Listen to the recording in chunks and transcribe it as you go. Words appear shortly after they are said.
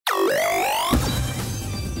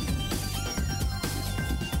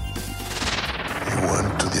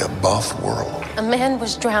the above world. A man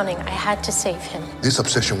was drowning. I had to save him. This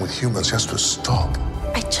obsession with humans has to stop.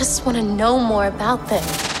 I just want to know more about them.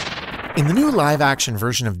 In the new live-action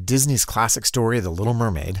version of Disney's classic story, The Little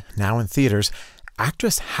Mermaid, now in theaters,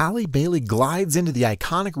 actress Halle Bailey glides into the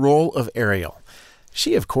iconic role of Ariel.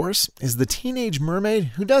 She, of course, is the teenage mermaid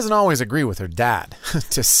who doesn't always agree with her dad,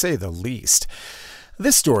 to say the least.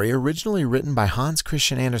 This story, originally written by Hans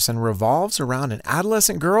Christian Andersen, revolves around an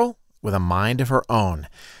adolescent girl with a mind of her own.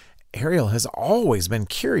 Ariel has always been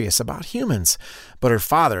curious about humans, but her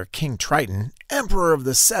father, King Triton, Emperor of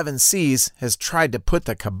the Seven Seas, has tried to put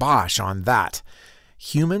the kibosh on that.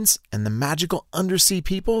 Humans and the magical undersea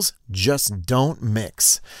peoples just don't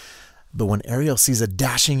mix. But when Ariel sees a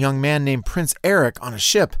dashing young man named Prince Eric on a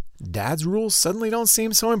ship, Dad's rules suddenly don't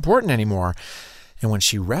seem so important anymore. And when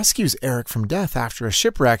she rescues Eric from death after a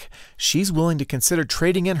shipwreck, she's willing to consider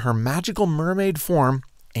trading in her magical mermaid form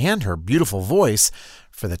and her beautiful voice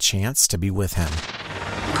for the chance to be with him.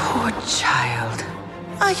 Poor child.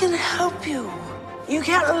 I can help you. You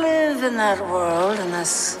can't live in that world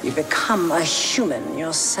unless you become a human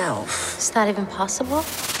yourself. Is that even possible?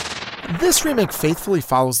 This remake faithfully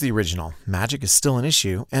follows the original. Magic is still an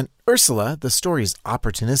issue, and Ursula, the story's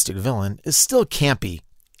opportunistic villain, is still campy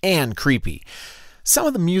and creepy. Some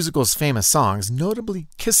of the musical's famous songs, notably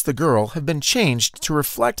Kiss the Girl, have been changed to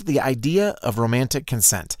reflect the idea of romantic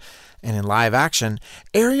consent. And in live action,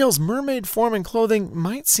 Ariel's mermaid form and clothing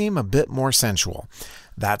might seem a bit more sensual.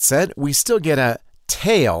 That said, we still get a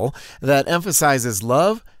tale that emphasizes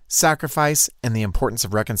love, sacrifice, and the importance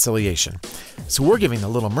of reconciliation. So we're giving The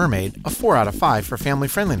Little Mermaid a 4 out of 5 for family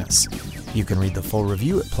friendliness. You can read the full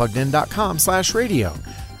review at pluggedin.com/radio.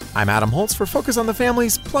 I'm Adam Holtz for Focus on the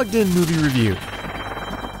Family's Plugged In Movie Review.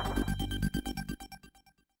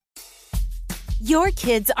 Your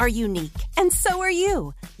kids are unique, and so are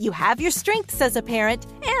you. You have your strengths as a parent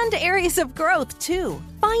and areas of growth, too.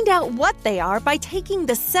 Find out what they are by taking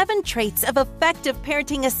the 7 Traits of Effective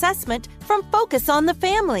Parenting Assessment from Focus on the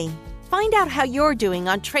Family. Find out how you're doing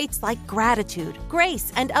on traits like gratitude,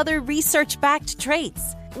 grace, and other research-backed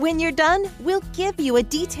traits. When you're done, we'll give you a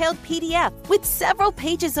detailed PDF with several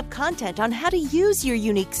pages of content on how to use your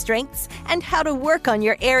unique strengths and how to work on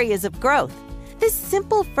your areas of growth. This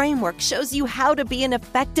simple framework shows you how to be an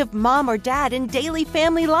effective mom or dad in daily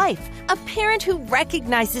family life, a parent who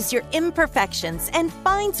recognizes your imperfections and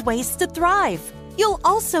finds ways to thrive. You'll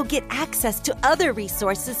also get access to other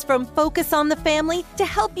resources from Focus on the Family to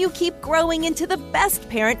help you keep growing into the best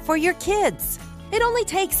parent for your kids. It only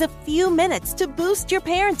takes a few minutes to boost your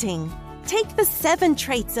parenting. Take the 7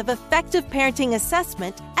 Traits of Effective Parenting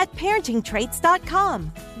Assessment at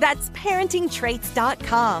parentingtraits.com. That's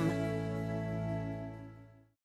parentingtraits.com.